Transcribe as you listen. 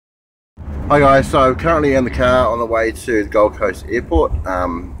Hi guys, so currently in the car on the way to the Gold Coast Airport.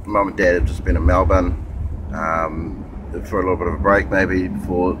 Mum and Dad have just been in Melbourne for a little bit of a break, maybe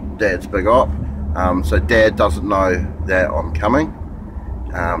before Dad's big op. So Dad doesn't know that I'm coming,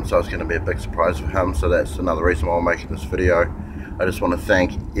 so it's going to be a big surprise for him. So that's another reason why I'm making this video. I just want to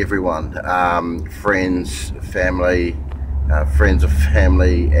thank everyone, friends, family, friends of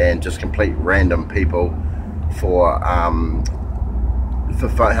family, and just complete random people for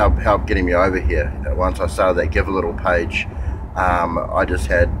help getting me over here. Once I started that Give a Little page, I just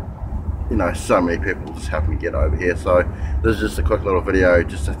had, so many people just helping me get over here. So this is just a quick little video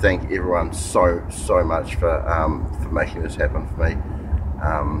just to thank everyone so much for making this happen for me.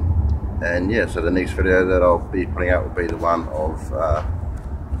 And yeah, so the next video that I'll be putting out will be the one of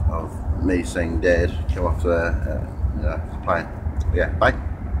me seeing Dad come off the plane. Yeah, bye.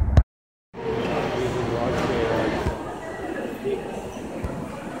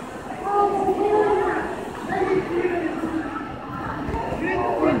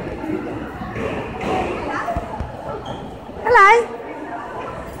 Hello.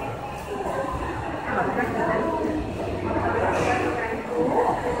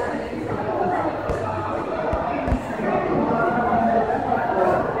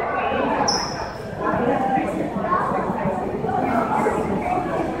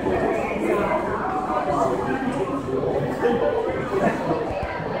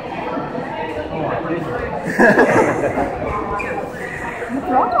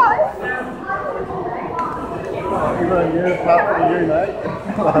 You're apart from you,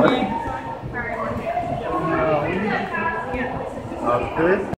 mate.